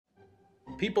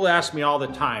People ask me all the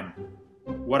time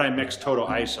what I mix Toto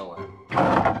ISO in.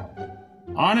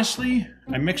 Honestly,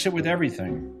 I mix it with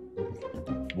everything.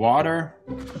 Water,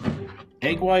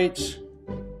 egg whites,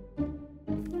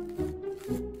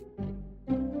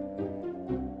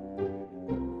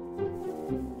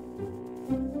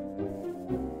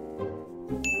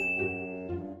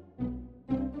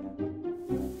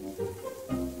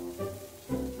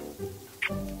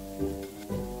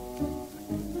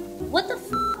 What the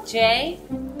f, Jay?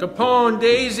 Capone,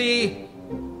 Daisy.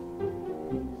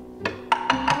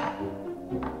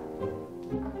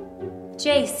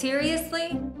 Jay,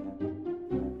 seriously?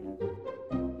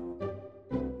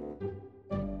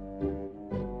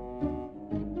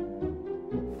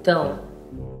 Don't.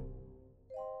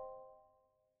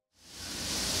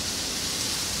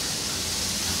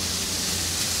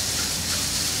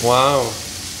 Wow.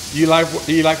 Do you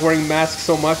like wearing masks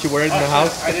so much you wear it in the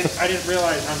house? I didn't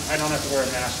realize I don't have to wear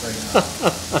a mask right now.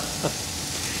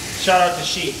 Shout out to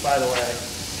Sheep, by the way.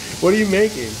 What are you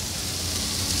making?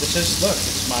 This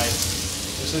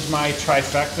is my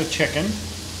trifecta chicken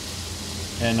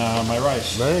and my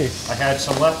rice. Nice. I had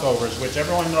some leftovers, which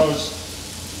everyone knows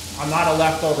I'm not a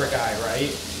leftover guy,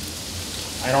 right?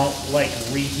 I don't like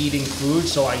reheating food,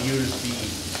 so I use the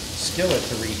skillet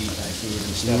to reheat my food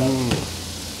instead of.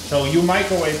 So you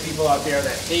microwave people out there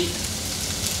that hate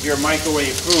your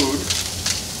microwave food,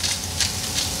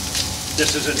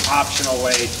 this is an optional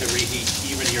way to reheat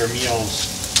even your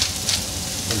meals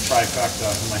from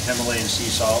Trifecta. My Himalayan sea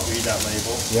salt, read that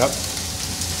label. Yep.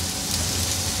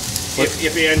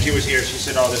 If Angie was here, she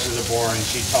said, oh, this is a boring.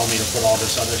 She told me to put all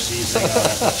this other seasoning on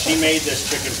it. But she made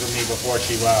this chicken for me before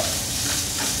she left.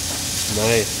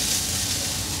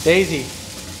 Nice. Daisy,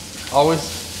 always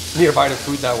nearby to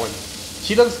food that one.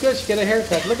 She looks good. She got a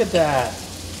haircut. Look at that.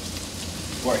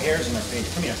 More hairs in her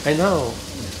face. Come here. I know.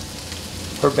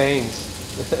 Her bangs.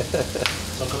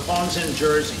 So Capone's in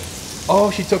Jersey. Oh,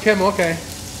 she took him. Okay.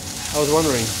 I was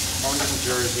wondering. Capone's in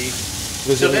Jersey.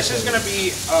 So this is going to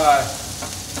be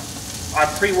our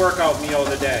pre-workout meal of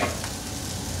the day.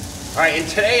 All right, and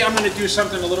today I'm going to do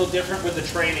something a little different with the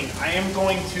training. I am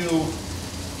going to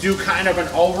do kind of an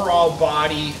overall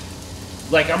body.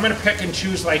 Like I'm gonna pick and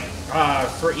choose like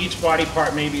for each body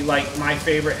part maybe like my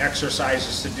favorite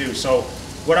exercises to do. So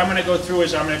what I'm gonna go through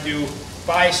is I'm gonna do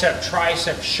bicep,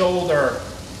 tricep, shoulder,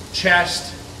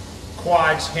 chest,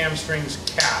 quads, hamstrings,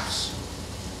 calves,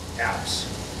 abs.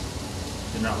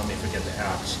 Do not let me forget the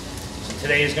abs. So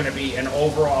today is gonna be an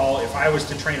overall, if I was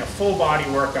to train a full body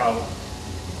workout,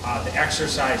 the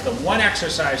exercise, the one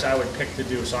exercise I would pick to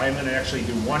do. So I'm gonna actually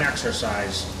do one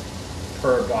exercise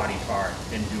per body part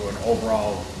and do an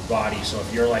overall body. So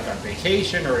if you're like on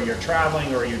vacation or you're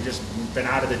traveling or you've just been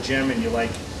out of the gym and you're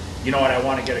like, you know what, I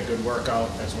want to get a good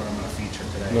workout, that's what I'm going to feature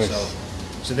today. Nice.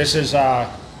 So this is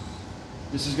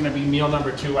going to be meal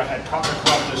number 2. I had Cutler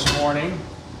Club this morning,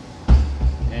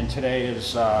 and today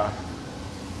is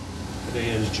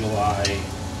July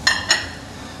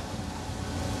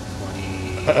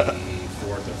 24th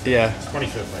or 5th. Yeah. It's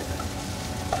 25th, I think.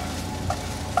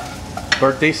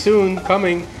 Birthday soon,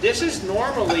 coming. This is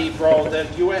normally, bro, the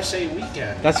USA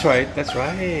weekend. That's right. That's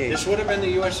right. This would have been the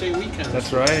USA weekend.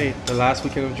 That's right. The last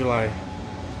weekend of July.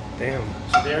 Damn.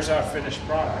 So there's our finished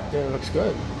product. Yeah, it looks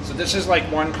good. So this is like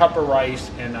 1 cup of rice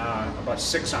and about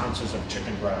 6 ounces of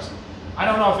chicken breast. I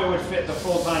don't know if it would fit the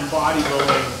full-time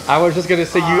bodybuilding. I was just gonna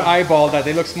say you eyeballed that.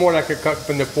 It looks more like a cup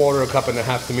and a quarter, a cup and a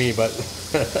half to me, but.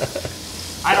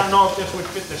 I don't know if this would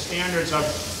fit the standards of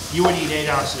you would eat 8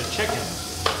 ounces of chicken.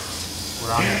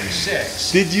 We're on at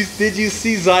 6. Did you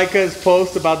see Zyka's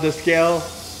post about the scale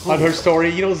on her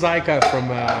story? You know Zyka from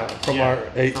from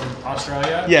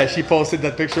Australia? Yeah, she posted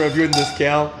that picture of you in the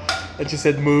scale and she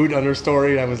said mood on her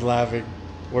story and I was laughing.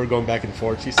 We're going back and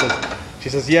forth. She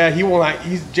says, yeah, he won't.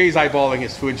 Jay's eyeballing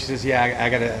his food. She says, yeah, I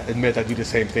gotta admit I do the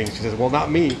same thing. She says, well, not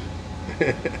me.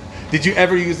 Did you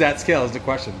ever use that scale? Is the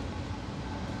question.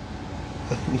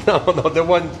 No, the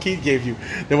one Keith gave you,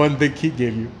 the one Big Keith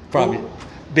gave you, probably. Ooh.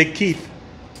 Big Keith.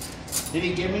 Did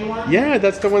he give me one? Yeah,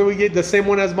 that's the one we get, the same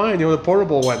one as mine, the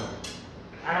portable one.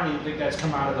 I don't even think that's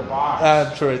come out of the box.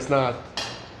 I'm sure it's not.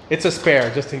 It's a spare,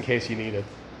 just in case you need it.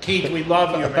 Keith, we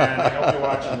love you, man. I hope you're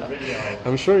watching the video.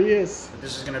 I'm sure he is.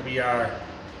 This is going to be our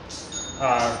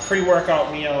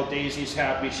pre-workout meal. Daisy's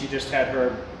happy. She just had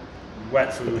her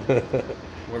wet food.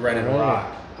 We're ready to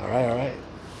rock. All right, all right.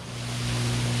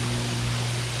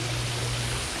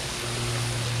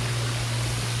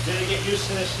 Did it get used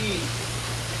to this heat?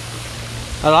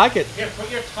 I like it. Here, put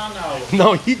your tongue out.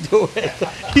 No, you do it.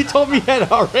 He told me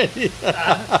that already.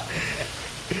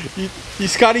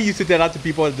 Scotty used to do that to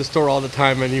people at the store all the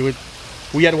time, and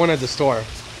we had one at the store.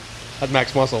 at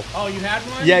Max Muscle. Oh, you had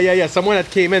one? Yeah. Someone that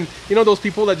came in. You know those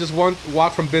people that just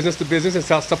walk from business to business and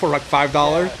sell stuff for like $5?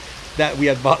 Yeah. That we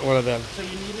had bought one of them. So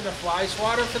you needed a fly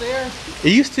swatter for there?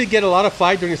 He used to get a lot of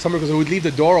fly during the summer because we would leave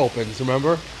the door open,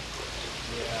 remember?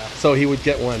 Yeah. So he would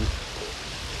get one.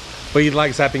 But he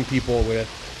likes zapping people with it.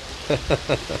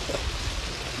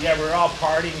 Yeah, we were all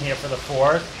partying here for the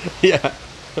 4th. Yeah.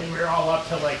 And we were all up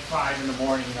till like 5 in the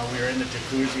morning. You know, we were in the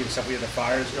jacuzzi and stuff. We had the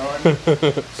fires going.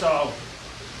 So,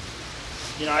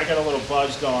 you know, I got a little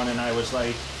buzz going, and I was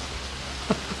like,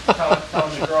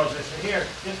 telling the girls, I said, here,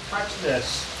 just touch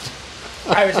this.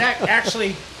 I was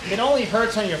actually, it only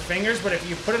hurts on your fingers, but if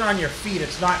you put it on your feet,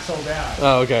 it's not so bad.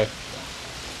 Oh, okay.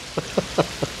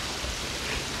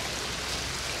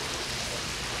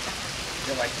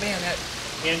 They're like, man, that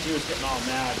Angie was getting all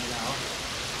mad, you know.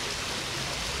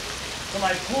 So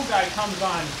my pool guy comes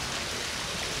on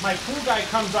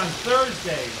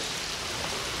Thursdays.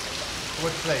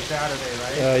 What's today? Saturday,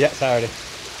 right? Yeah, Saturday.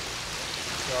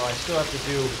 So I still have to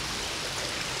do.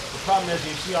 The problem is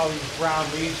you see all these brown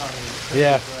leaves on these trees,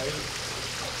 Yeah. right?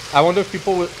 I wonder if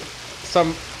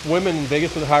some women in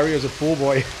Vegas would hire you as a pool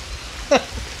boy.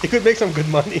 You could make some good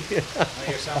money. Now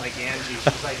you sound like Angie.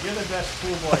 She's like, you're the best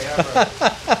pool boy ever.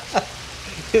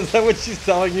 Is that what she's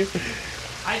telling you?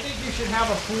 I think you should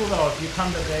have a pool though if you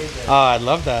come to Vegas. Oh, I'd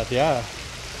love that, yeah.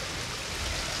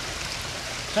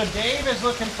 So Dave is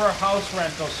looking for a house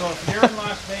rental. So if you're in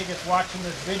Las Vegas watching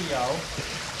this video,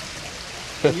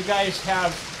 and you guys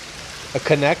have A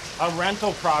connect? a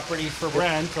rental property for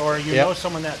rent, or you Yep. know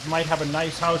someone that might have a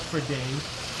nice house for Dave.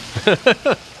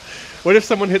 What if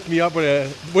someone hit me up with a...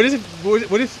 What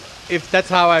if that's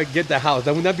how I get the house?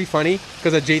 Wouldn't that be funny?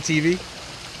 Because of JTV?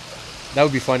 That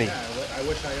would be funny. Yeah, I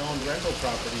wish I owned rental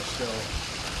property still.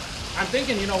 I'm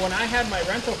thinking, you know, when I had my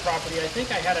rental property, I think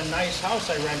I had a nice house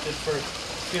I rented for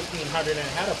 $1,500 and it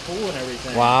had a pool and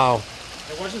everything. Wow.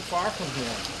 It wasn't far from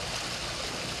here.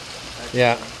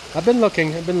 Yeah. I've been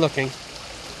looking.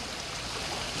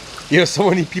 You know, so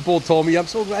many people told me, I'm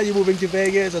so glad you're moving to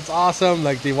Vegas. It's awesome.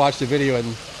 Like, they watched the video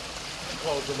and...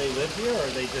 Well, do they live here or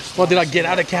they just... Well, they're like, see get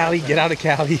out my of Cali, content? get out of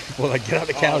Cali. People are like, get out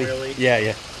of Oh, Cali. really? Yeah.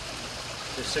 They're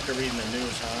sick of reading the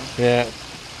news, huh? Yeah.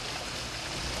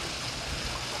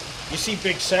 You see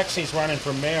Big Sexy's running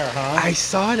for mayor, huh? I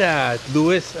saw that.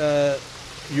 Louis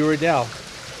Uridel.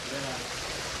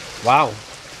 Yeah. Wow.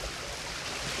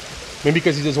 Maybe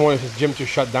because he doesn't want his gym to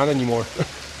shut down anymore.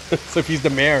 So if he's the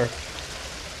mayor,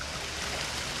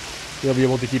 he'll be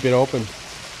able to keep it open.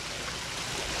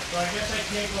 So I guess I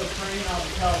can't go train out to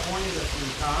California this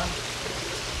week, huh?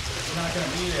 We're not going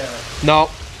to be there. No. Are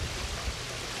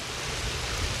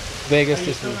Vegas you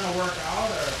this still week. going to work out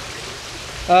or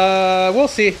We'll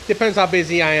see. Depends how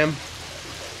busy I am. you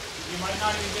might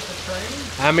not even get to train?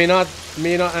 I may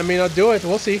not do it.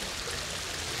 We'll see.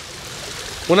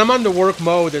 When I'm on the work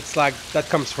mode, it's like that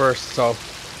comes first. So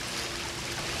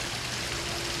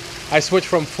I switch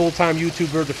from full-time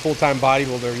YouTuber to full-time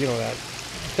bodybuilder. You know that.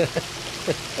 I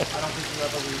don't think you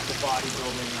ever leave the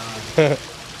bodybuilding realm.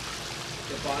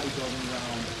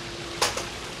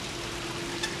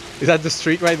 Is that the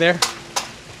street right there?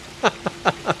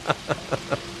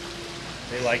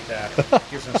 They like that.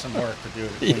 Gives them some work to do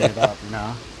to clean it up, you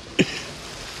know?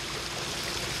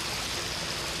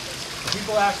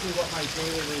 People ask me what my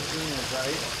daily routine is,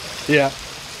 right? Yeah.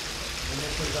 And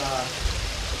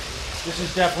this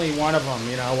is definitely one of them,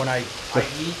 you know, when I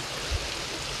eat,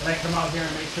 and I come out here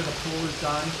and make sure the pool is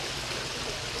done.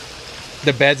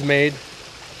 The bed's made.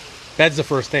 Bed's the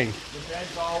first thing. The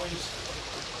bed's always,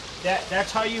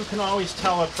 that's how you can always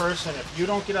tell a person, if you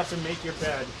don't get up and make your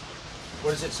bed,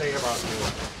 what does it say about you?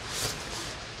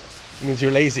 It means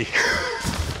you're lazy.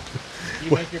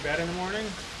 You make your bed in the morning?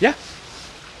 Yeah.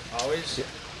 Always?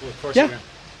 Well, of course Yeah. Of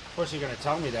course you're going to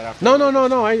tell me that after. No.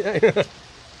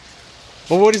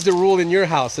 But what is the rule in your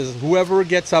house? Is whoever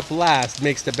gets up last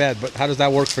makes the bed. But how does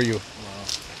that work for you?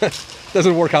 Well,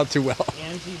 Doesn't work out too well.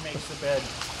 Angie makes the bed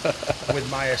with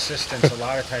my assistance a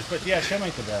lot of times. But yeah, she'll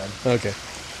make the bed. Okay.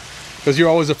 Because you're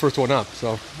always the first one up.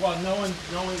 So Well, no one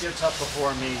gets up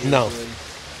before me. Usually. No.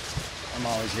 I'm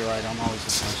always, you're right, I'm always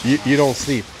the first one you up. don't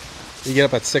sleep. You get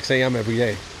up at 6 a.m. every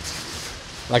day,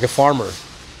 like a farmer.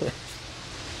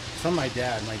 From my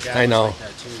dad. My dad I know. was like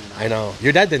that too. You know? I know.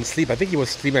 Your dad didn't sleep. I think he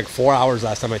was sleeping like 4 hours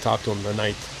last time I talked to him a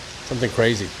night. Something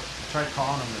crazy. I tried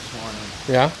calling him this morning.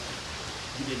 Yeah?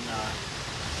 He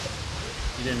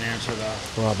didn't answer that.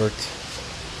 Robert.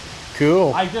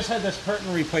 Cool. I just had this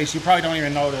curtain replaced. You probably don't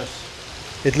even notice.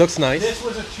 It looks nice. This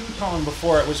was a two-tone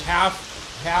before. It was half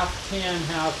tan,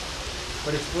 half,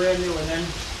 but it's brand new. And then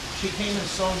she came and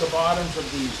sewn the bottoms of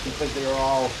these because they were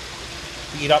all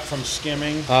beat up from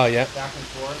skimming Oh, yeah. back and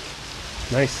forth.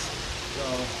 Nice. So,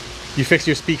 You fixed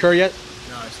your speaker yet?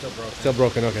 no, it's still broken. Still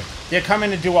broken. Okay. They're coming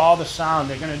to do all the sound.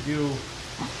 They're gonna do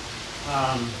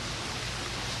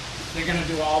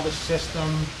all the system,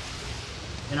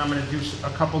 and I'm gonna do a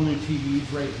couple new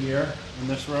TVs right here in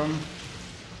this room,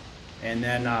 and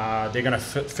then they're gonna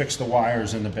fix the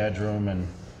wires in the bedroom, and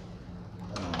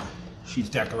she's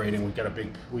decorating. We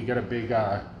got a big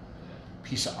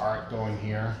piece of art going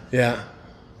here. Yeah,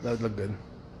 that would look good.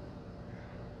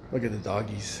 Look at the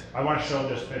doggies. I want to show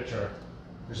this picture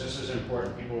because this is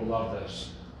important. People will love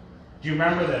this. Do you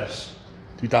remember this?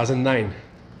 2009.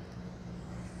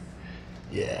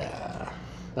 Yeah,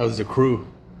 that was the crew.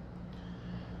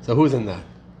 So who's in that?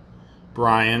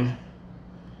 Brian,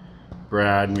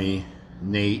 Brad, me,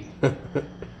 Nate,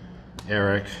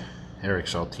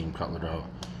 Eric's all Team Cutler out,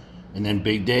 and then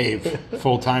Big Dave,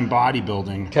 full-time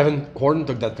bodybuilding. Kevin Horton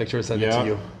took that picture and sent it to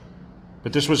you.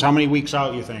 But this was how many weeks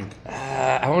out, you think?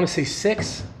 I want to say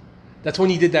 6. That's when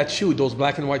he did that shoot, those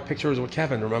black and white pictures with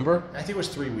Kevin, remember? I think it was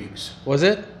 3 weeks. Was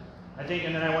it? I think,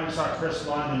 and then I went and saw Chris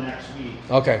London next week,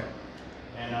 Okay.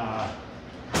 and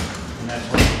that's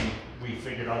when we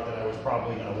figured out that I was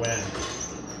probably going to win.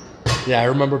 Yeah, I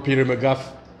remember Peter McGuff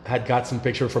had got some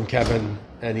picture from Kevin,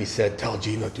 and he said, "Tell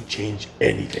Gino to change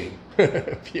anything."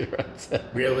 Peter had said.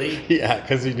 Really? Yeah,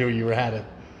 because he knew you had it.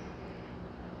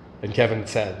 And Kevin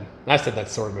said, I said that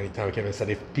story many times. Kevin said,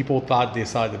 if people thought they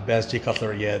saw the best Jay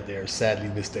Cutler yet, they're sadly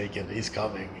mistaken. He's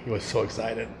coming. He was so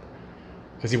excited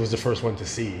because he was the first one to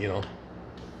see, you know.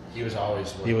 He was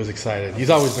always He was excited. He's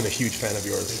always been a huge fan of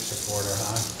big yours. supporter,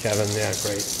 huh? Kevin, yeah,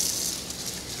 great.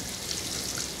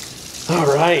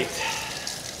 All right.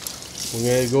 We're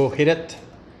going to go hit it.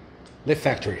 Lift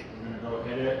Factory. I'm gonna go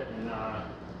hit it and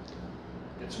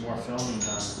get some more filming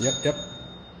done. Yep.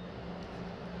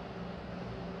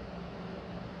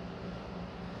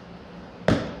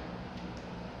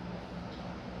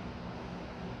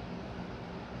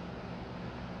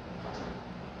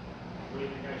 What do you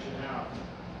think I should have?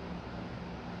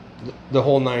 The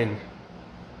whole 9.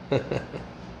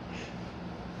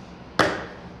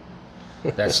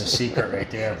 That's the secret right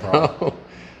there, bro.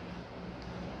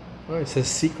 Oh, it says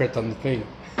secret on the thing.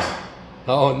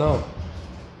 Oh, no.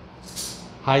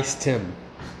 Heist Tim.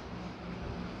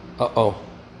 Uh-oh.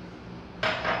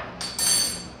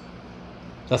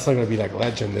 That's not going to be like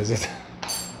Legend, is it?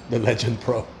 The Legend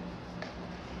Pro.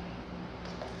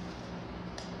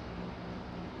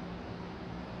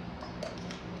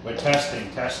 We're testing,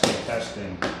 and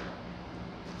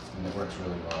it works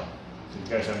really well. So you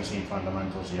guys haven't seen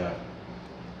fundamentals yet.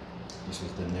 This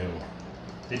is the new.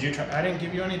 Did you try? I didn't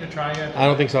give you any to try yet. I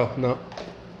don't think so, no.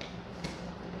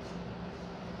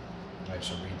 I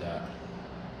should read that.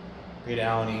 Read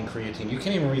alanine, creatine. You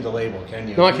can't even read the label, can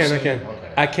you? No, I You can. say-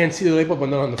 I Okay. can't see the label, but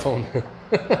not on the phone.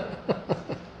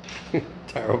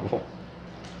 Terrible.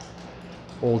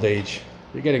 Old age.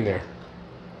 You're getting there.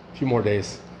 A few more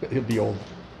days. You'll be old.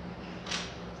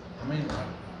 I mean,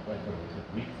 like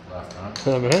a week left,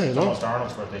 huh? I mean, It's almost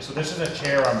Arnold's birthday. So this is a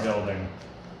chair I'm building.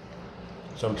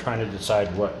 So I'm trying to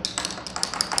decide what.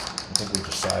 I think we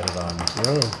decided on.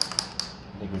 No.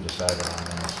 I think we decided on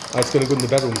this. Oh, it's going to go in the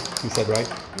bedroom, you said, right?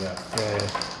 Yeah. Yeah.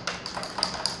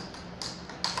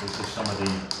 This is some of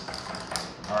the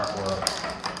artwork.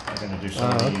 I'm gonna do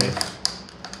some of okay. these.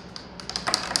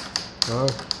 Oh,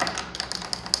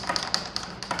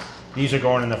 These are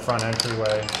going in the front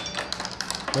entryway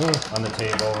oh, on the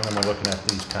table, and then we're looking at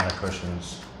these kind of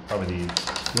cushions. Probably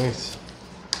these. nice.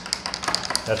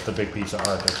 That's the big piece of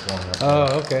art that's going up.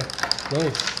 Oh, okay.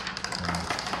 Nice.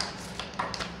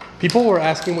 People were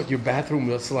asking what your bathroom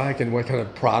looks like and what kind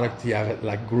of product you have,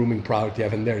 like grooming product you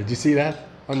have in there. Did you see that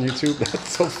on YouTube? That's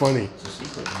so funny. It's a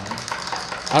secret, man.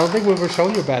 I don't think we've ever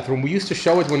shown your bathroom. We used to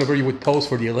show it whenever you would pose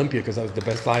for the Olympia because that was the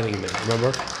best lighting in there,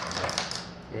 remember?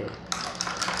 Yeah.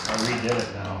 I redid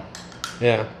it now.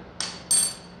 Yeah.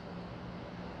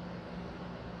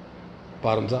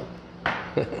 Bottoms up.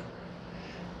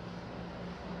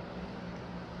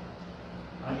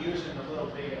 I'm using a little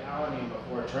beta alanine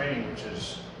before training, which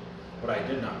is what I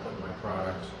did not put in my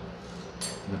product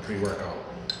in the pre-workout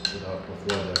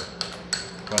before the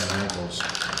fundamentals.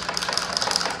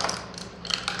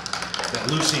 That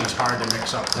leucine's hard to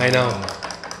mix up. I know.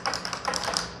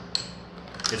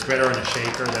 It's better in a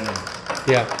shaker than in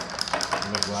Yeah.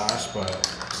 the glass, but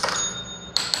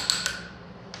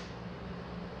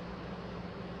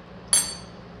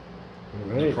All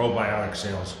the right. probiotic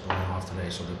sales going off today,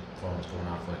 so the phone's going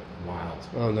off like wild.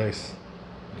 Oh, nice.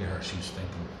 Get her, she's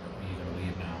thinking, are you gonna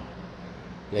leave now?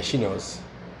 Yeah, she knows.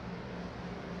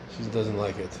 She doesn't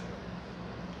like it.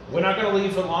 We're not gonna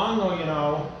leave for long though, you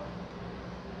know.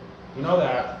 You know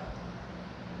that.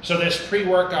 So this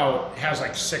pre-workout has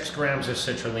like 6 grams of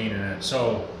citrulline in it.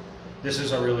 So this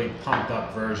is a really pumped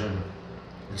up version.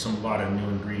 There's a lot of new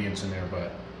ingredients in there,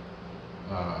 but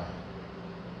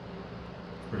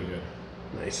pretty good.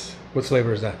 Nice. What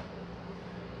flavor is that?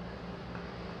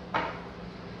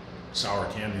 Sour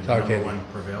candy, the Sour number candy. one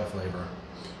Prevail flavor.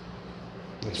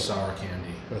 That's right. Sour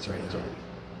candy. That's right. That's right.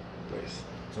 Nice.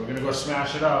 So we're gonna go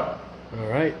smash it up. All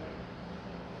right.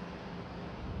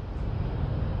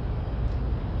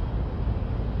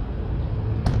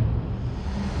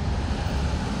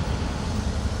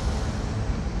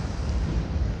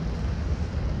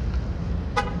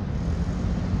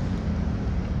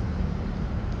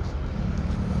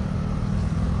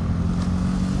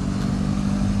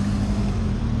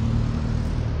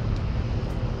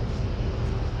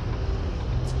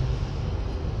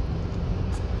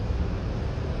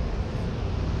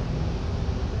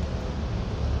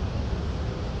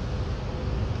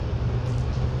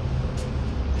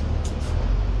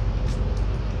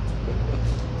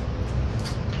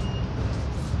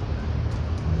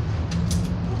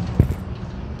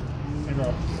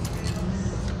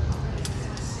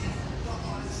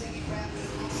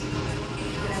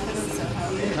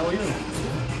 How are you?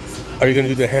 Are you going to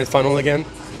do the hand funnel again?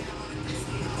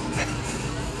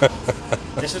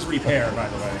 This is repair, by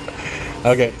the way.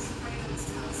 Okay.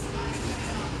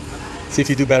 See if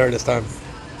you do better this time.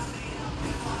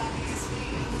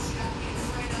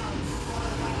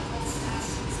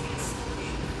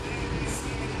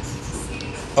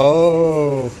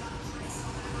 Oh.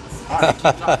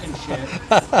 Keep talking shit.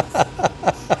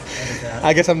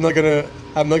 I guess I'm not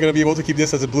gonna be able to keep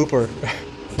this as a blooper.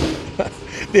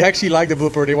 They actually like the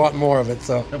blooper. They want more of it.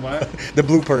 So The what? the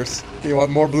bloopers. They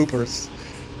want more bloopers.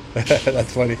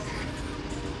 That's funny.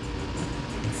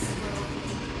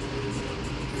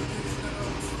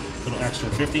 Little extra,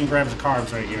 15 grams of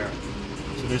carbs right here.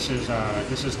 So this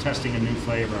is testing a new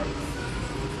flavor.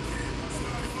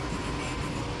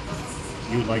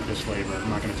 You would like this flavor. I'm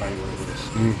not going to tell you what it is.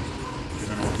 Because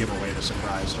then I'll give away the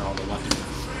surprise to all the lucky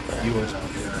viewers out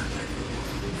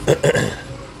there.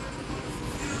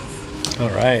 All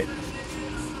right.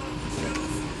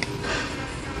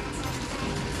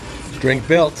 Drink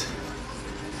built.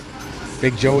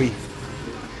 Big Joey.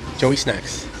 Joey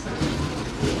snacks.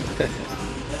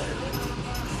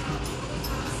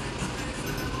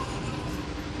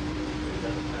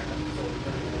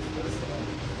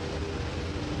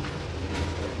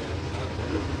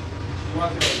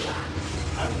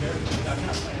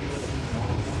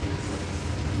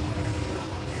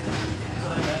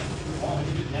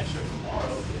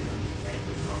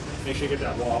 Make sure you get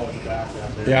that wall in the back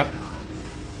out there. Yeah.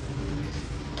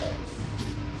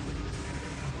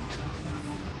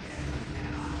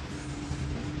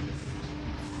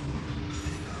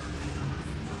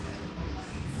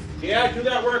 Yeah, do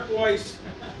that work, boys.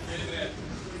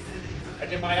 I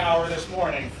did my hour this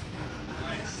morning.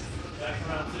 Nice. Back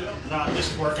around too? No,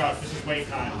 this is workout. This is weight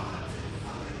time.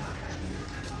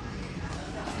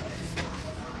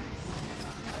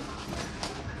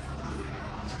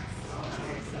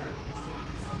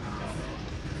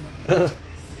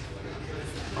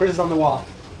 Chris is on the wall.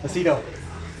 Aceto.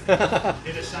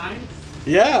 Hit a sign?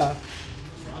 Yeah.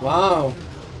 Wow.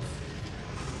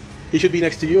 He should be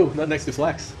next to you, not next to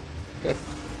Flex. All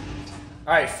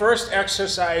right, first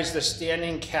exercise, the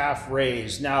standing calf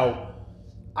raise. Now,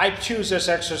 I choose this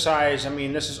exercise. I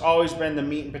mean, this has always been the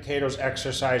meat and potatoes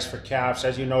exercise for calves.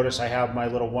 As you notice, I have my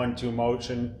little 1-2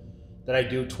 motion that I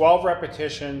do 12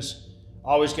 repetitions,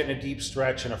 always getting a deep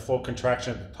stretch and a full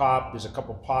contraction at the top. There's a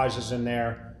couple pauses in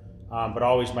there, but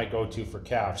always my go-to for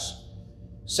calves.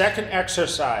 Second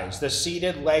exercise, the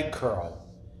seated leg curl.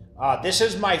 This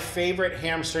is my favorite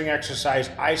hamstring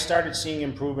exercise. I started seeing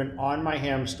improvement on my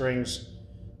hamstrings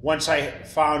once I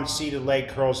found seated leg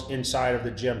curls inside of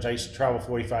the gyms. I used to travel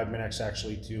 45 minutes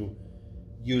actually to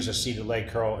use a seated leg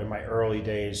curl in my early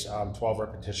days, 12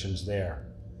 repetitions there.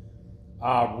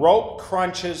 Rope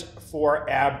crunches for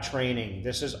ab training.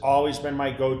 This has always been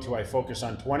my go-to. I focus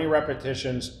on 20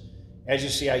 repetitions. As you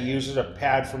see, I use it as a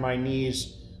pad for my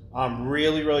knees.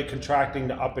 Really contracting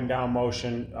the up and down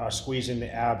motion, squeezing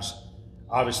the abs,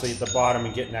 obviously at the bottom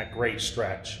and getting that great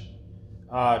stretch.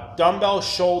 Dumbbell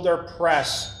shoulder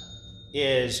press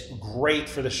is great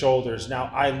for the shoulders. Now,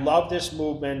 I love this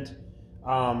movement.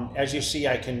 As you see,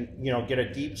 I can, get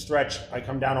a deep stretch. I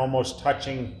come down almost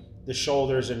touching the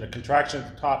shoulders and the contraction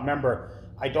at the top. Remember,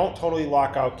 I don't totally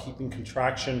lock out, keeping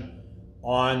contraction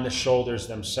on the shoulders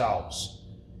themselves.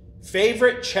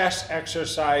 Favorite chest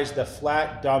exercise, the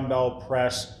flat dumbbell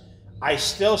press. I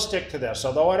still stick to this.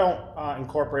 Although I don't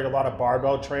incorporate a lot of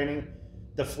barbell training,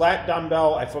 The flat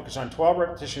dumbbell, I focus on 12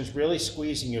 repetitions, really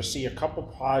squeezing. You'll see a couple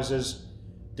pauses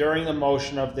during the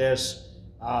motion of this,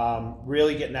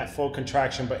 really getting that full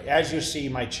contraction. But as you see,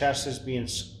 my chest is being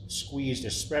squeezed,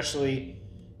 especially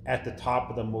at the top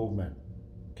of the movement,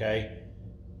 okay?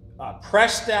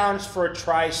 Press downs for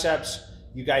triceps.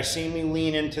 You guys see me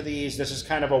lean into these. This is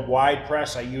kind of a wide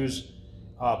press. I use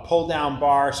pull down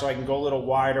bar so I can go a little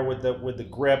wider with the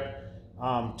grip.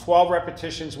 12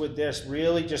 repetitions with this,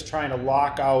 really just trying to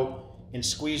lock out and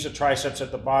squeeze the triceps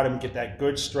at the bottom, get that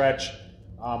good stretch.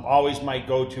 Always my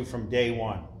go-to from day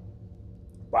one.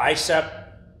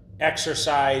 Bicep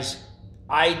exercise,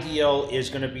 ideal is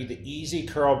going to be the easy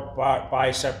curl,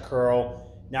 bicep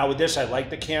curl. Now with this, I like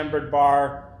the cambered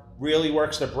bar. Really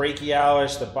works the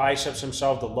brachialis, the biceps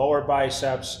themselves, the lower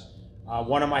biceps.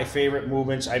 One of my favorite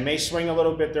movements. I may swing a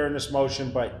little bit during this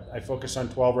motion, but I focus on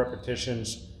 12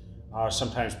 repetitions,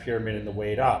 sometimes pyramiding the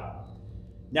weight up.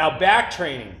 Now back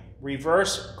training,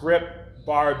 reverse grip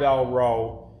barbell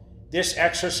row. This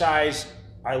exercise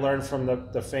I learned from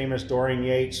the famous Dorian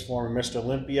Yates, former Mr.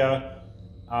 Olympia.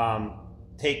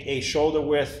 Take a shoulder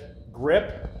width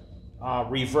grip,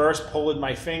 reverse, pull with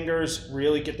my fingers,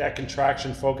 really get that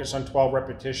contraction, focus on 12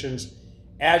 repetitions.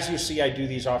 As you see, I do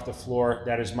these off the floor.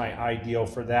 That is my ideal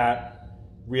for that.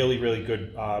 Really, really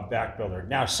good back builder.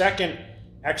 Now, second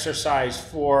exercise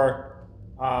for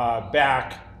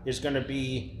back is going to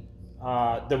be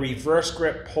the reverse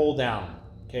grip pull down.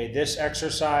 Okay, this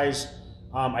exercise,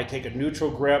 I take a neutral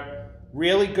grip.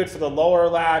 Really good for the lower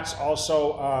lats,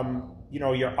 also, you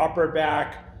know, your upper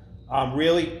back.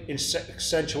 Really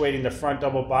accentuating the front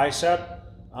double bicep.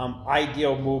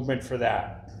 Ideal movement for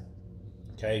that.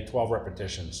 Okay, 12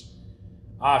 repetitions.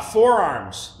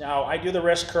 Forearms. Now, I do the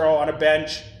wrist curl on a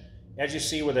bench, as you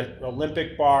see, with an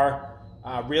Olympic bar.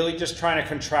 Really just trying to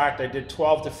contract. I did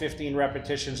 12 to 15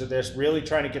 repetitions of this, really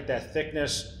trying to get that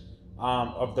thickness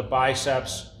of the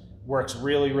biceps. Works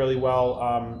really, really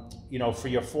well, you know, for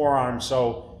your forearm.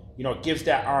 So, you know, it gives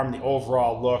that arm the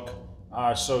overall look.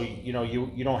 So, you know,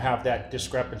 you don't have that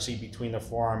discrepancy between the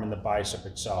forearm and the bicep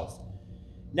itself.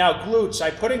 Now, glutes. I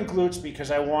put in glutes because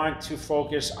I want to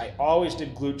focus. I always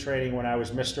did glute training when I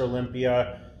was Mr.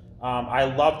 Olympia. I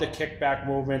love the kickback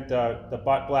movement, the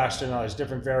butt blaster, and all those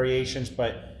different variations,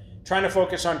 but trying to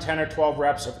focus on 10 or 12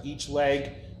 reps of each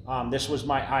leg. This was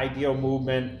my ideal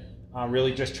movement,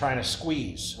 really just trying to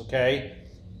squeeze, okay?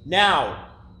 Now,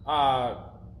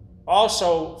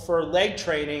 also for leg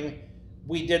training,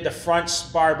 we did the front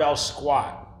barbell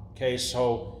squat, okay?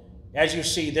 So as you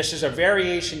see, this is a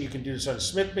variation. You can do this on a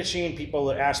Smith machine. People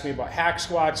that ask me about hack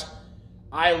squats.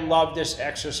 I love this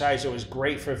exercise. It was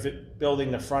great for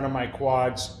building the front of my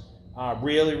quads.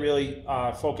 Really, really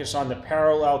focus on the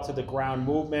parallel to the ground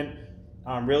movement.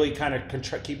 Really kind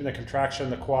of keeping the contraction in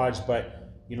the quads,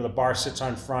 but you know, the bar sits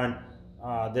on front.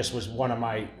 This was one of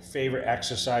my favorite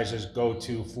exercises,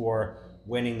 go-to for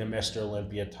winning the Mr.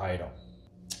 Olympia title.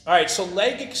 All right, so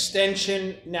leg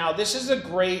extension. Now, this is a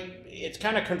great, it's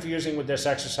kind of confusing with this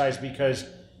exercise because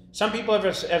some people have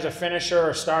it as a finisher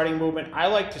or starting movement. I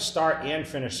like to start and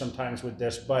finish sometimes with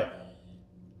this, but,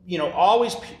 you know,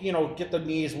 always, you know, get the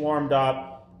knees warmed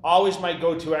up. Always my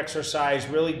go-to exercise,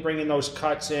 really bringing those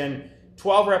cuts in.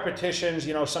 12 repetitions,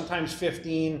 you know, sometimes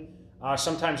 15,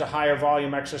 sometimes a higher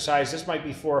volume exercise. This might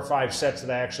be 4 or 5 sets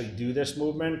that I actually do this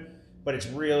movement, but it's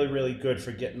really, really good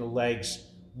for getting the legs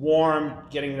warm,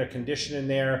 getting the condition in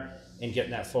there, and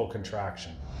getting that full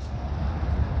contraction.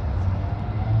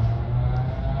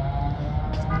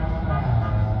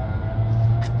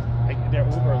 Their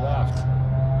Uber left.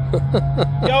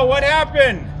 Yo, what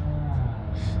happened?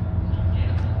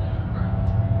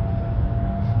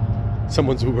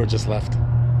 Someone's Uber just left.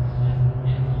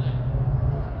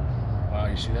 Wow,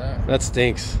 you see that? That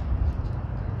stinks.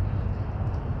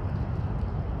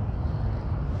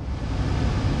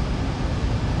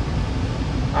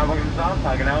 Welcome to Soft.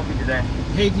 How can I help you today?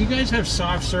 Hey, do you guys have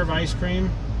soft serve ice cream?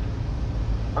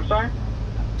 I'm sorry?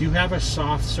 Do you have a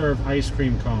soft serve ice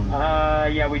cream cone?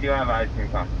 Yeah, we do have an ice cream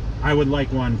cone. I would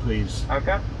like one, please.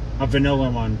 Okay. A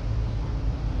vanilla one.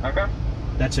 Okay.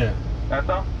 That's it. That's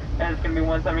all? And it's going to be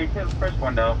 $172 the first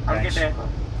one, though. Have a good day.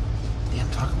 Damn,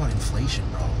 talk about inflation,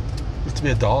 bro. It used to be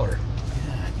 $1.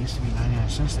 Yeah, it used to be 99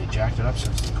 cents. They jacked it up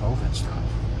since the COVID stuff.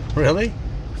 Really?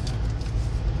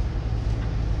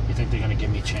 You think they're going to give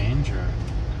me change, or?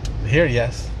 Here,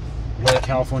 yes. In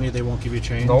California, they won't give you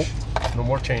change? Nope. No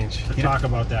more change. Talk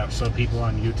about that so people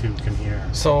on YouTube can hear.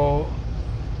 So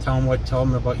tell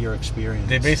them about your experience.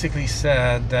 They basically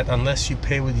said that unless you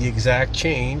pay with the exact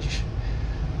change,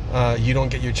 you don't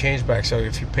get your change back. So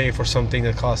if you pay for something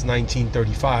that costs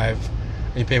 $19.35 and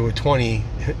you pay with 20,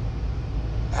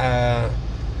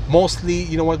 Mostly,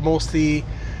 you know what? Mostly,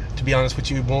 to be honest with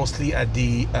you, mostly at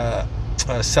the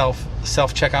self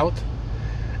checkout,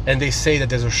 and they say that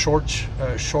there's a short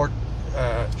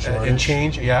in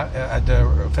change, at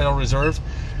the Federal Reserve,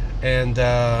 and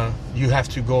you have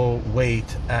to go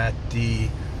wait at the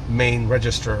main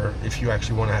register if you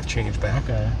actually want to have change back.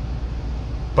 Okay.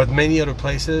 But many other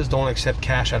places don't accept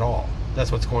cash at all.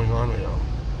 That's what's going on right now.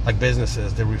 Like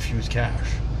businesses, they refuse cash.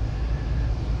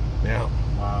 Yeah.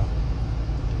 Wow.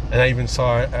 And I even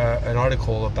saw an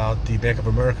article about the Bank of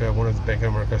America. One of the Bank of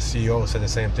America CEOs said the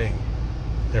same thing.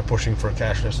 They're pushing for a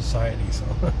cashless society, so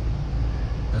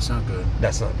That's not good.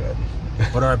 that's not good.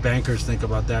 What do our bankers think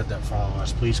about that follow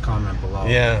us? Please comment below.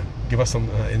 Yeah, give us some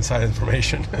inside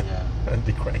information. Yeah. That'd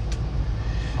be great.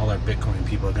 All our Bitcoin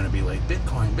people are going to be like,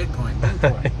 Bitcoin, Bitcoin,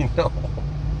 Bitcoin. You know,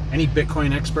 Any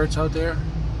Bitcoin experts out there?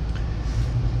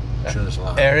 I'm sure there's a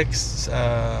lot. Eric's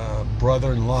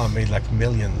brother-in-law made like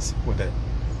millions with it.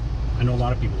 I know a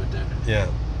lot of people that did. Yeah.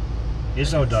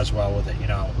 Izzo does well with it, you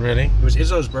know. Really? It was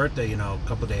Izzo's birthday, you know, a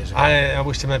couple days ago. I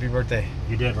wished him happy birthday.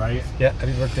 You did, right? Yeah,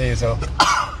 happy birthday, so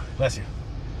bless you.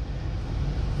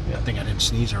 I think I didn't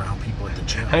sneeze around people at the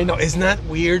gym. I know, isn't that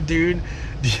weird, dude?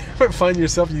 Do you ever find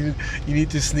yourself you need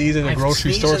to sneeze in a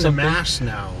grocery store or I something? the mask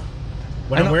now.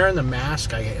 When I I'm know. wearing the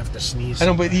mask, I have to sneeze. I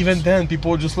know, but sometimes. even then,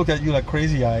 people just look at you like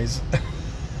crazy eyes.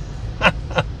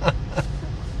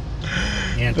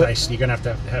 You're gonna have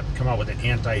to come out with an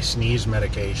anti-sneeze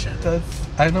medication.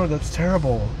 I know, that's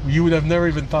terrible. You would have never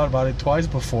even thought about it twice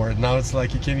before, and now it's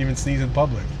like you can't even sneeze in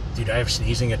public. Dude, I have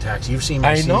sneezing attacks. You've seen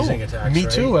my I know. sneezing attacks, Me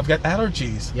right? too. I've got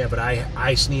allergies. Yeah, but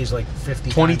I sneeze like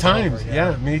 20 times. times. over,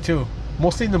 Yeah, me too.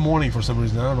 Mostly in the morning for some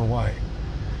reason. I don't know why.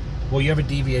 Well, you have a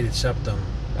deviated septum.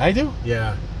 I do?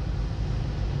 Yeah.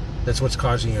 That's what's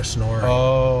causing your snoring.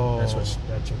 Oh. That's what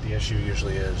the issue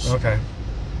usually is. Okay.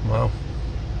 Wow.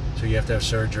 So you have to have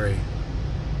surgery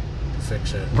to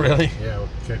fix it. Really? Yeah,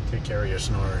 take care of your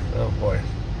snoring. Oh, boy.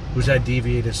 Who's had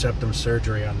deviated septum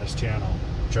surgery on this channel?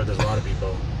 I'm sure there's a lot of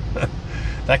people.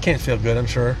 That can't feel good, I'm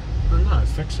sure. Well, no, it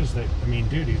fixes the. I mean,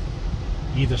 dude, you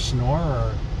either snore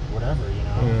or whatever, you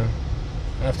know. Yeah.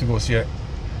 I have to go see a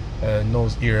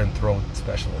nose, ear, and throat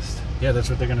specialist. Yeah, that's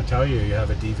what they're gonna tell you. You have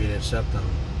a deviated septum.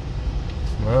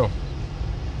 Wow.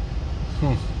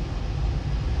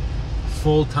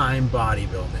 Full-time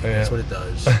bodybuilding. Yeah. That's what it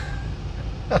does.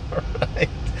 Alright.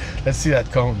 Let's see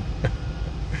that cone.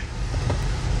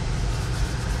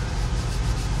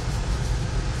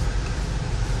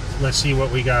 Let's see what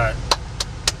we got.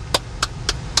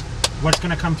 What's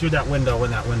gonna come through that window when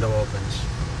that window opens?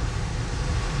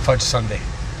 Fudge Sunday.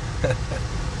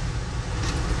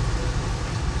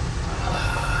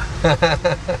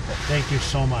 Thank you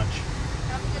so much.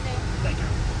 Have a good day. Thank you.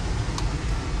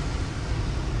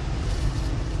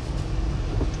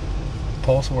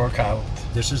 Post workout.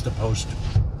 This is the post.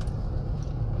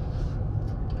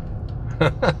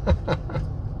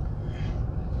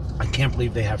 I can't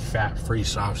believe they have fat-free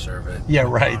soft serve at Yeah,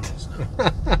 right. McDonald's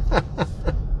now.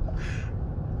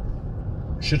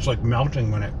 Shit's like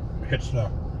melting when it hits the.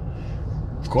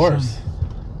 Of course.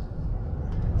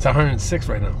 It's 106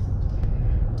 right now.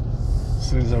 As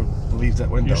soon as I leave that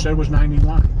window. You said it was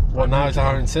 91. Well, now it's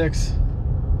 106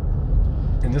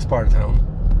 in this part of town.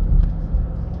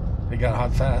 It got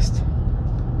hot fast.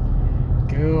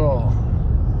 Cool.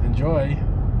 Enjoy.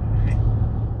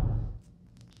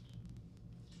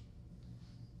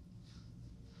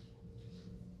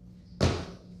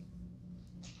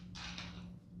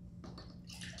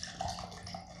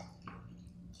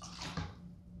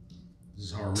 This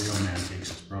is how a real man takes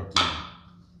his protein.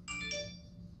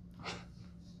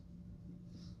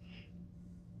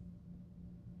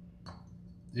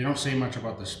 They don't say much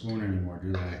about the spoon anymore,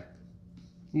 do they?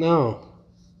 No.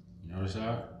 You notice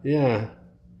that? Yeah.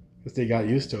 Because they got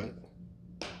used to it.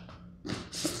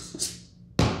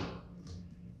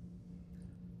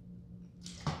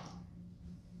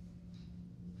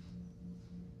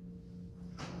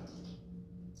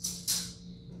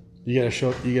 You gotta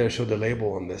show the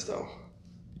label on this though.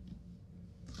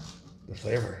 The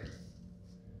flavor.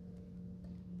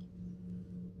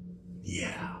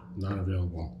 Yeah. Not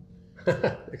available.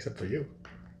 Except for you.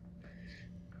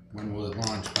 When will it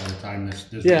launch? By the time this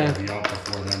Yeah. will be out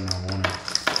before then, now, won't it?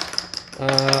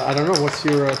 I don't know. What's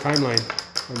your timeline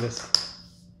on this?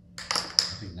 I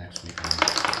think next week.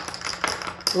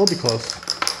 It'll be close.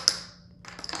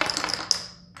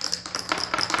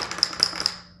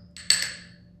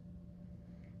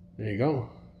 There you go.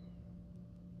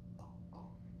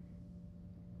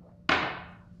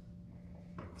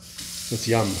 It's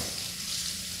yum. Good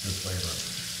flavor.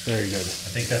 Very good. I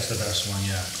think that's the best one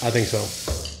yet. I think so.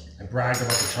 I bragged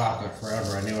about the chocolate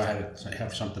forever. I knew I had to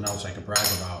have something else I could brag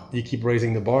about. You keep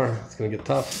raising the bar, it's gonna get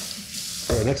tough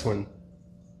for the next one.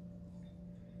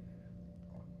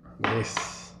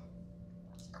 Nice.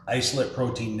 Isolate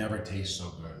protein never tastes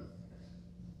so good.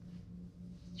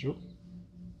 True.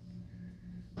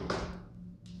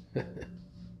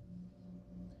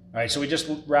 All right, so we just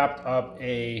wrapped up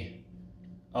a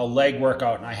leg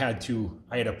workout, and I had to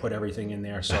put everything in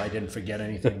there so I didn't forget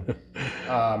anything.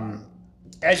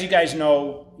 As you guys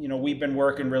know, we've been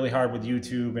working really hard with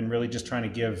YouTube and really just trying to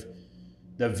give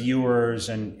the viewers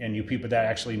and you people that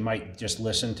actually might just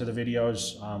listen to the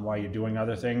videos while you're doing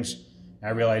other things. I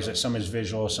realize that some is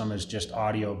visual, some is just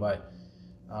audio, but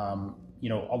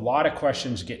a lot of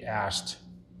questions get asked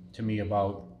to me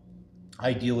about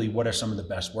ideally what are some of the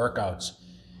best workouts.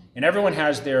 And everyone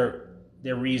has their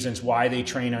reasons why they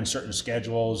train on certain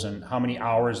schedules and how many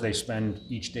hours they spend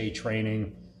each day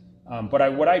training.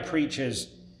 But what I preach is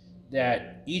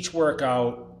that each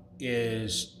workout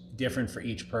is different for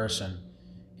each person.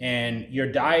 And your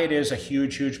diet is a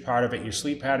huge, huge part of it. Your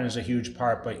sleep pattern is a huge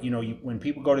part. But when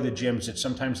people go to the gyms, it's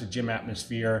sometimes the gym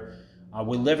atmosphere.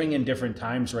 We're living in different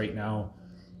times right now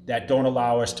that don't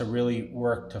allow us to really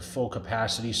work to full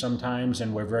capacity sometimes,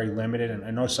 and we're very limited. And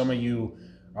I know some of you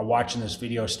are watching this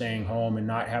video staying home and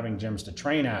not having gyms to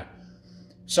train at.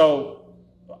 So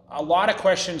a lot of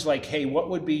questions like, hey, what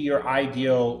would be your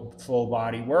ideal full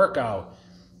body workout?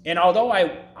 And although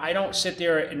I don't sit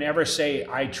there and ever say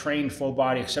I trained full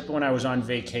body except when I was on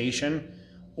vacation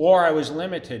or I was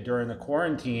limited during the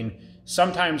quarantine,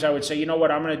 sometimes I would say, you know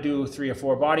what, I'm gonna do 3 or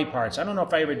 4 body parts. I don't know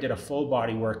if I ever did a full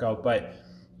body workout, but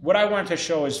what I want to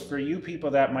show is for you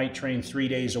people that might train 3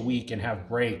 days a week and have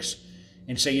breaks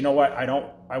and say, you know what,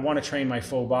 I want to train my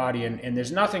full body, and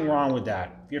there's nothing wrong with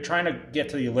that. If you're trying to get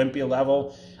to the Olympia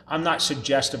level, I'm not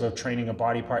suggestive of training a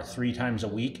body part 3 times a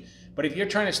week, but if you're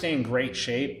trying to stay in great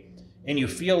shape and you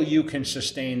feel you can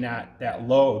sustain that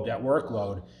load, that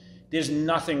workload, there's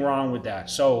nothing wrong with that.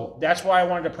 So that's why I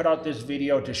wanted to put out this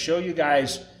video to show you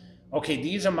guys, okay,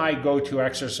 these are my go-to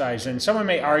exercises. And someone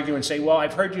may argue and say, well,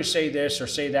 I've heard you say this or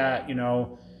say that,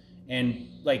 and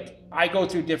like I go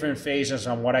through different phases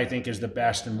on what I think is the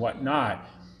best and what not.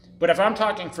 But if I'm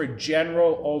talking for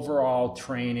general overall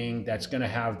training that's going to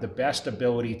have the best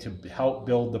ability to help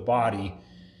build the body,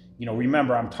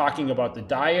 remember, I'm talking about the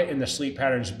diet and the sleep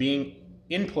patterns being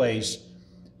in place.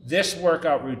 This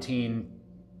workout routine,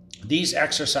 these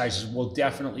exercises will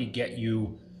definitely get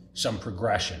you some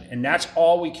progression. And that's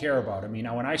all we care about. I mean,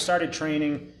 when I started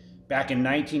training back in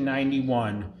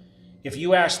 1991, if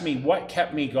you asked me what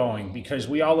kept me going, because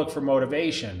we all look for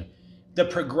motivation, the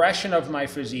progression of my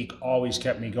physique always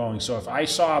kept me going. So if I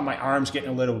saw my arms getting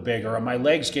a little bigger or my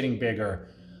legs getting bigger,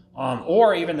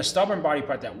 or even the stubborn body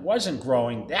part that wasn't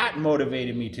growing, that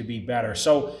motivated me to be better.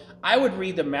 So I would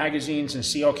read the magazines and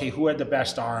see, okay, who had the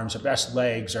best arms or best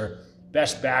legs or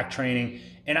best back training,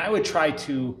 and I would try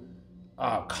to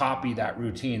copy that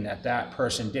routine that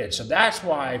person did. So that's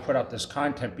why I put out this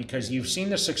content, because you've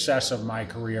seen the success of my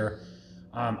career.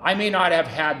 I may not have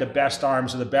had the best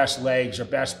arms or the best legs or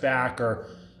best back,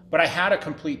 but I had a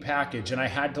complete package, and I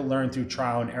had to learn through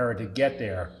trial and error to get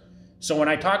there. So when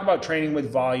I talk about training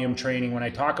with volume training, when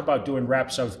I talk about doing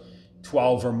reps of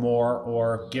 12 or more,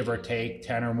 or give or take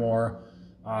 10 or more,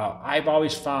 I've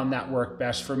always found that worked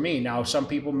best for me. Now, some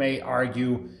people may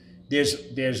argue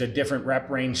there's a different rep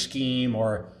range scheme,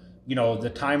 or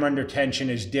the time under tension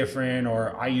is different,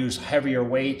 or I use heavier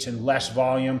weights and less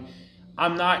volume.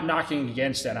 I'm not knocking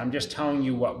against that. I'm just telling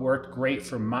you what worked great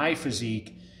for my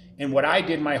physique and what I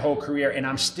did my whole career, and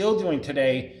I'm still doing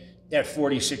today at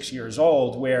 46 years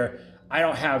old, where I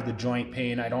don't have the joint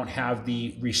pain, I don't have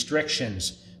the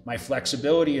restrictions, my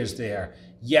flexibility is there.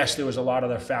 Yes, there was a lot of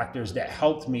other factors that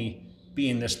helped me be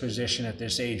in this position at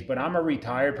this age, but I'm a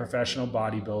retired professional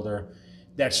bodybuilder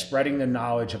that's spreading the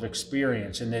knowledge of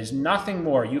experience, and there's nothing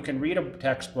more. You can read a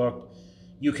textbook,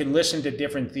 you can listen to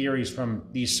different theories from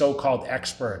these so-called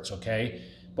experts, okay?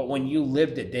 But when you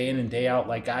lived it day in and day out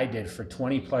like I did for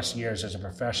 20 plus years as a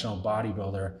professional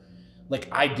bodybuilder, like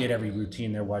I did every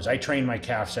routine there was. I trained my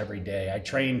calves every day. I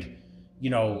trained,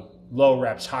 low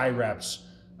reps, high reps,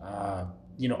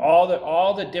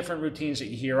 all the different routines that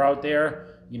you hear out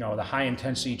there, the high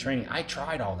intensity training. I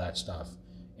tried all that stuff,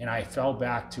 and I fell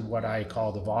back to what I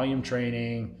call the volume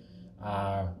training,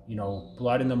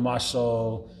 blood in the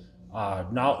muscle.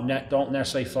 Don't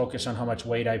necessarily focus on how much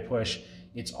weight I push.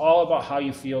 It's all about how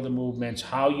you feel the movements,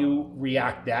 how you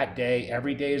react that day.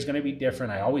 Every day is going to be different.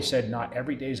 I always said not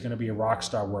every day is going to be a rock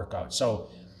star workout. So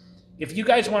if you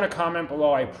guys want to comment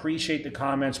below, I appreciate the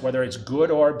comments, whether it's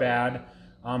good or bad.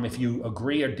 If you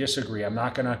agree or disagree, I'm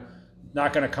not going to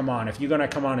not going to come on. If you're going to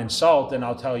come on and insult, then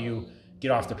I'll tell you,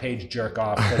 get off the page, jerk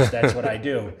off, because that's what I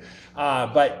do.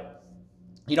 But,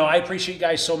 you know, I appreciate you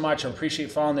guys so much. I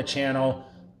appreciate following the channel.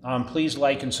 Please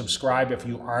like and subscribe if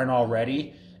you aren't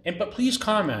already. But please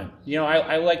comment. You know,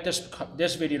 I like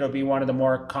this video to be one of the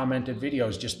more commented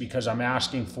videos, just because I'm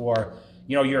asking for,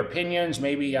 you know, your opinions,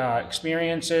 maybe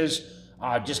experiences.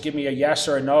 Just give me a yes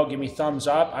or a no. Give me thumbs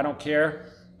up. I don't care.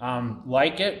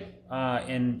 Like it.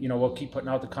 And, you know, we'll keep putting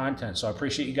out the content. So I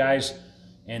appreciate you guys.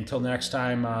 Until next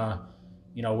time,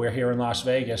 you know, we're here in Las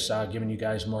Vegas giving you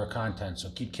guys more content. So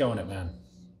keep killing it, man.